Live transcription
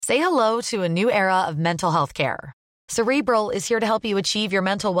Say hello to a new era of mental health care. Cerebral is here to help you achieve your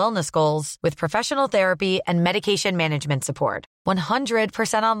mental wellness goals with professional therapy and medication management support.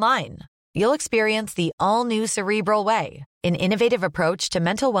 100% online. You'll experience the all-new Cerebral Way, an innovative approach to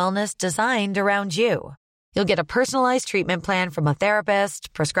mental wellness designed around you. You'll get a personalized treatment plan from a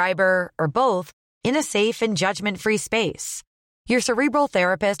therapist, prescriber, or both in a safe and judgment-free space. Your Cerebral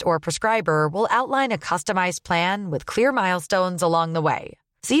therapist or prescriber will outline a customized plan with clear milestones along the way,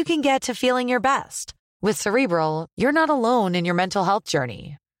 so you can get to feeling your best. With Cerebral, you're not alone in your mental health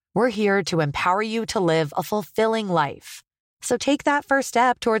journey. We're here to empower you to live a fulfilling life. So take that first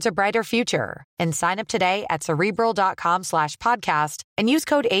step towards a brighter future and sign up today at Cerebral.com/podcast and use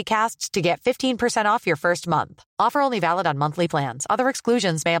code ACAST to get 15% off your first month. Offer only valid on monthly plans. Other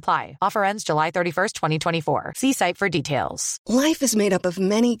exclusions may apply. Offer ends July 31st, 2024. See site for details. Life is made up of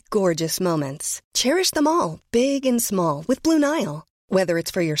many gorgeous moments. Cherish them all, big and small, with Blue Nile. Whether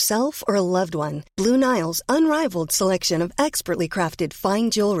it's for yourself or a loved one, Blue Nile's unrivaled selection of expertly crafted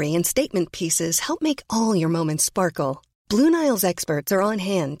fine jewelry and statement pieces help make all your moments sparkle. Blue Nile's experts are on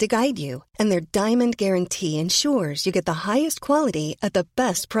hand to guide you, and their diamond guarantee ensures you get the highest quality at the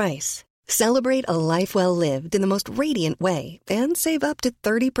best price. Celebrate a life well lived in the most radiant way and save up to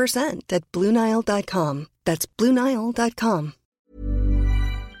 30% at BlueNile.com. That's BlueNile.com.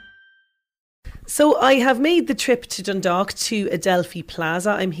 So I have made the trip to Dundalk to Adelphi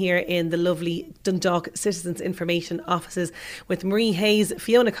Plaza. I'm here in the lovely Dundalk Citizens Information offices with Marie Hayes,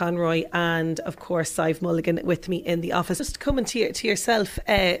 Fiona Conroy and of course Sive Mulligan with me in the office. Just coming to yourself,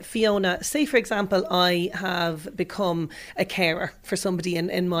 Fiona, say for example I have become a carer for somebody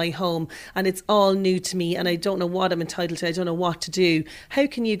in my home and it's all new to me and I don't know what I'm entitled to, I don't know what to do. How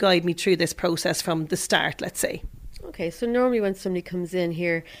can you guide me through this process from the start, let's say? Okay, so normally when somebody comes in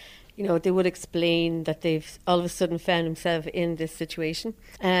here, you know, they would explain that they've all of a sudden found themselves in this situation.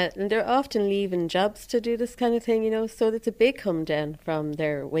 And they're often leaving jobs to do this kind of thing, you know, so it's a big come down from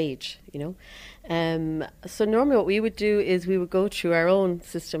their wage, you know. So normally what we would do is we would go through our own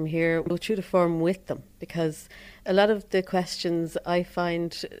system here, go through the form with them, because a lot of the questions I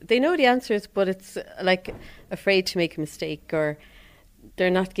find, they know the answers, but it's like afraid to make a mistake, or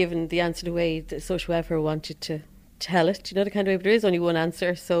they're not given the answer the way the social welfare wanted to tell it, you know, the kind of way, but there is only one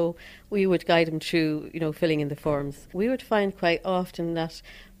answer, so we would guide them through, you know, filling in the forms. We would find quite often that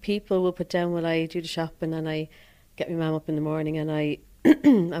people will put down, well, I do the shopping and I get my mum up in the morning and I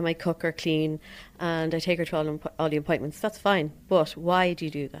might cook or clean and I take her to all the appointments. That's fine, but why do you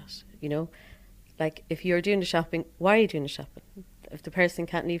do that? You know, like if you're doing the shopping, why are you doing the shopping? If the person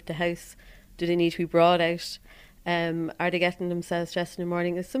can't leave the house, do they need to be brought out? Are they getting themselves dressed in the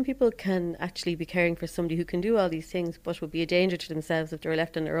morning? Some people can actually be caring for somebody who can do all these things but would be a danger to themselves if they're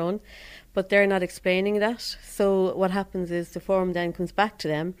left on their own, but they're not explaining that. So what happens is the form then comes back to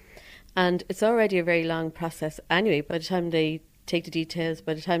them and it's already a very long process anyway. By the time they take the details,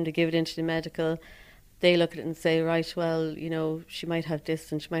 by the time they give it into the medical, they look at it and say, right, well, you know, she might have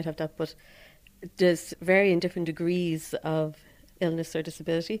this and she might have that, but there's varying different degrees of illness or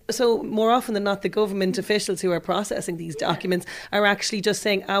disability. So more often than not, the government officials who are processing these documents are actually just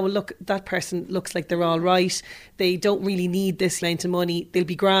saying, well, look, that person looks like they're all right. They don't really need this amount of money. They'll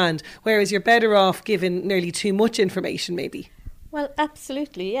be grand. Whereas you're better off giving nearly too much information, maybe. Well,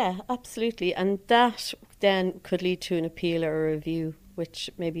 absolutely, yeah, absolutely. And that then could lead to an appeal or a review,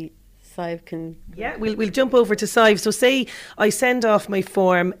 which maybe Sive can... Yeah, we'll jump over to Sive. So say I send off my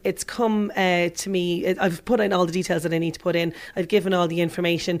form, it's come to me, I've put in all the details that I need to put in, I've given all the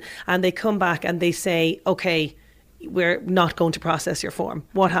information, and they come back and they say, okay, we're not going to process your form.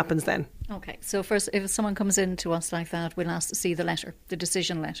 What happens then? Okay, so first, if someone comes in to us like that, we'll ask to see the letter, the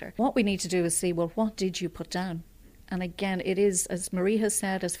decision letter. What we need to do is see, well, what did you put down? And again, it is, as Marie has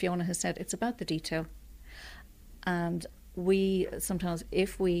said, as Fiona has said, it's about the detail. And we sometimes,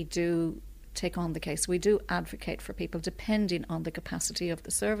 if we do take on the case, we do advocate for people depending on the capacity of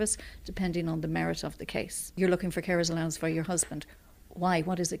the service, depending on the merit of the case. You're looking for carer's allowance for your husband. Why?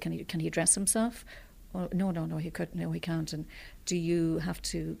 What is it? Can he dress himself? Oh, no, he couldn't. No, he can't. And do you have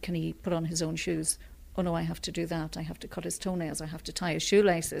to, can he put on his own shoes? Oh no, I have to do that. I have to cut his toenails. I have to tie his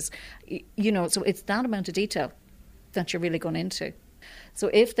shoelaces. You know, so it's that amount of detail that you're really going into. So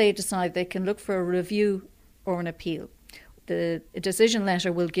if they decide they can look for a review or an appeal, the decision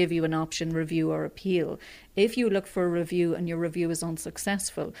letter will give you an option, review or appeal. If you look for a review and your review is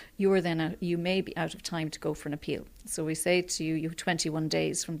unsuccessful, you may be out of time to go for an appeal. So we say to you, you have 21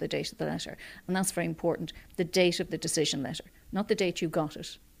 days from the date of the letter. And that's very important, the date of the decision letter. Not the date you got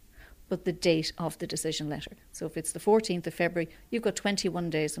it, but the date of the decision letter. So if it's the 14th of February, you've got 21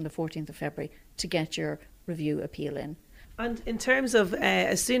 days from the 14th of February to get your review appeal in. And in terms of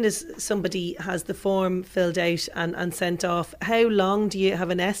as soon as somebody has the form filled out and sent off, how long do you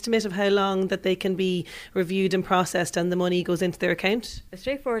have an estimate of how long that they can be reviewed and processed and the money goes into their account? A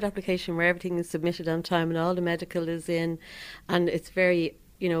straightforward application where everything is submitted on time and all the medical is in, and it's very,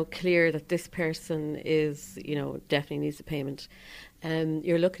 clear that this person is, definitely needs a payment.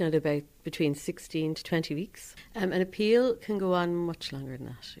 You're looking at about between 16 to 20 weeks. An appeal can go on much longer than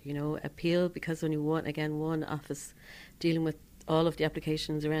that. Appeal, because only one office dealing with all of the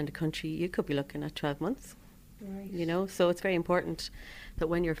applications around the country, you could be looking at 12 months. Right. So it's very important that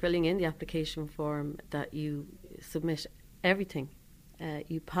when you're filling in the application form that you submit everything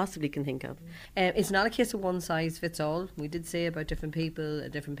you possibly can think of. It's not a case of one size fits all. We did say about different people,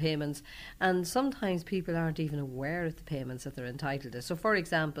 different payments, and sometimes people aren't even aware of the payments that they're entitled to. So for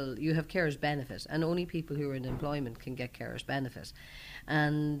example, you have carers benefit, and only people who are in employment can get carers benefit,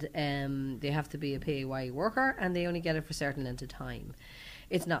 and they have to be a PAYE worker, and they only get it for a certain length of time.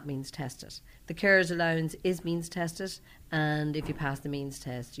 It's not means tested. The carers allowance is means tested, and if you pass the means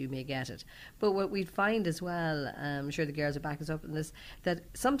test, you may get it. But what we find as well, I'm sure the girls will back us up in this, that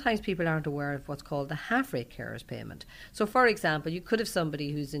sometimes people aren't aware of what's called the half-rate carers payment. So for example, you could have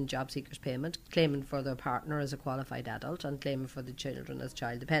somebody who's in job seekers payment claiming for their partner as a qualified adult and claiming for the children as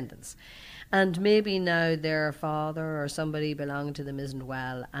child dependents. And maybe now their father or somebody belonging to them isn't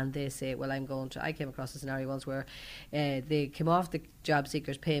well, and they say, well, I came across a scenario once where they came off the job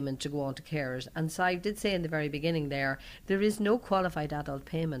seekers payment to go on to carers. And so I did say in the very beginning there is no qualified adult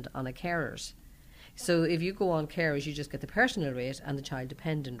payment on a carers. So if you go on carers, you just get the personal rate and the child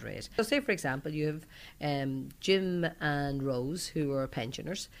dependent rate. So say for example you have Jim and Rose who are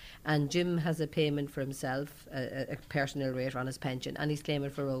pensioners, and Jim has a payment for himself, a personal rate on his pension, and he's claiming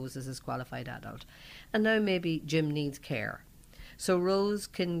for Rose as his qualified adult. And now maybe Jim needs care. So Rose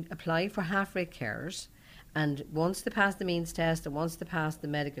can apply for half-rate carers, and once they pass the means test and once they pass the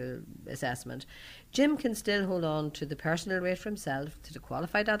medical assessment, Jim can still hold on to the personal rate for himself, to the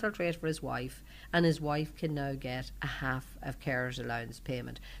qualified adult rate for his wife, and his wife can now get a half of carers allowance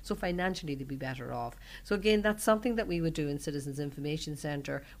payment. So financially they'd be better off. So again, that's something that we would do in Citizens Information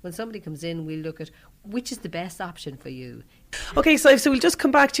Centre. When somebody comes in, we'll look at which is the best option for you. Okay, so we'll just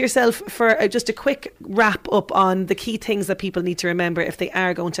come back to yourself for just a quick wrap up on the key things that people need to remember if they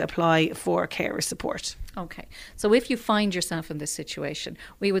are going to apply for carer support. Okay, so if you find yourself in this situation,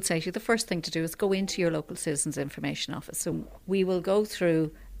 we would say to you the first thing to do is go into your local Citizens Information Office. So we will go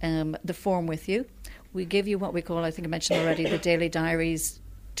through the form with you. We give you what we call, I think I mentioned already, the daily diaries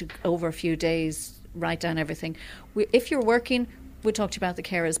to over a few days, write down everything. If you're working, we'll talk to you about the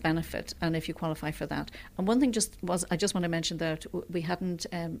carers benefit and if you qualify for that. And one thing I just want to mention that we hadn't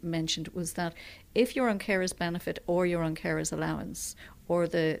mentioned was that if you're on carers benefit or you're on carers allowance or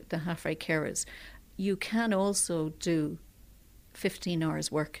the half-rate carers, you can also do 15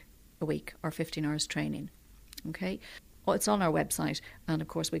 hours work a week or 15 hours training. Okay? It's on our website, and of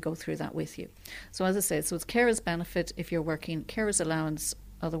course we go through that with you. So as I said, so it's carers benefit if you're working, carers allowance.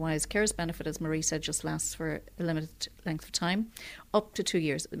 Otherwise, carers benefit, as Marie said, just lasts for a limited length of time, up to 2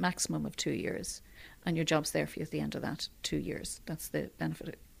 years, a maximum of 2 years, and your job's there for you at the end of that 2 years. That's the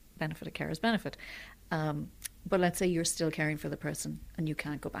benefit of carers benefit. But let's say you're still caring for the person and you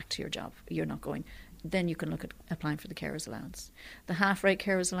can't go back to your job. You're not going. Then you can look at applying for the carers allowance. The half-rate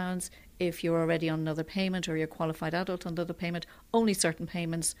carers allowance, if you're already on another payment or you're qualified adult on another payment, only certain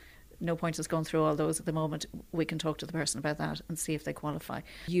payments. No point us going through all those at the moment. We can talk to the person about that and see if they qualify.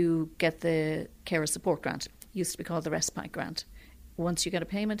 You get the carer support grant. Used to be called the respite grant. Once you get a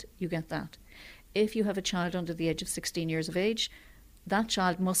payment, you get that. If you have a child under the age of 16 years of age, that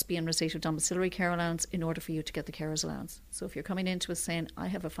child must be in receipt of domiciliary care allowance in order for you to get the carers allowance. So if you're coming into us saying, I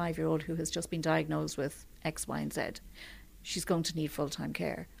have a 5-year-old who has just been diagnosed with X, Y and Z, she's going to need full-time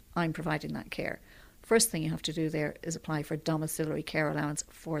care. I'm providing that care. First thing you have to do there is apply for domiciliary care allowance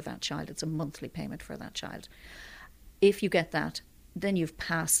for that child. It's a monthly payment for that child. If you get that, then you've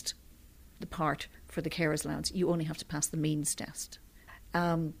passed the part for the carers allowance. You only have to pass the means test.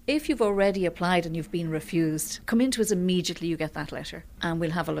 If you've already applied and you've been refused, come into us immediately, you get that letter and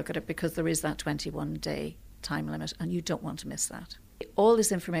we'll have a look at it because there is that 21-day time limit and you don't want to miss that. All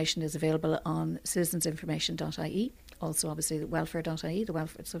this information is available on citizensinformation.ie, also obviously the welfare.ie, the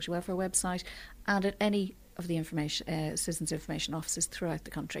social welfare website, and at any of the Citizens Information offices throughout the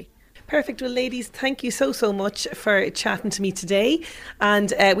country. Perfect. Well, ladies, thank you so much for chatting to me today,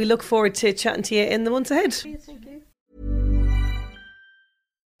 and we look forward to chatting to you in the months ahead. Thank you.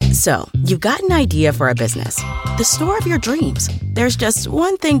 So, you've got an idea for a business. The store of your dreams. There's just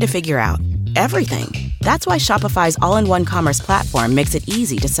one thing to figure out. Everything. That's why Shopify's all-in-one commerce platform makes it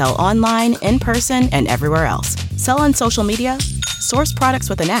easy to sell online, in person, and everywhere else. Sell on social media? Source products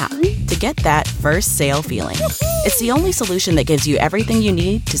with an app to get that first sale feeling. It's the only solution that gives you everything you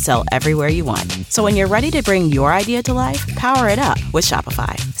need to sell everywhere you want. So when you're ready to bring your idea to life, power it up with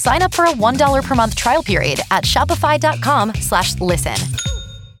Shopify. Sign up for a $1 per month trial period at shopify.com/listen.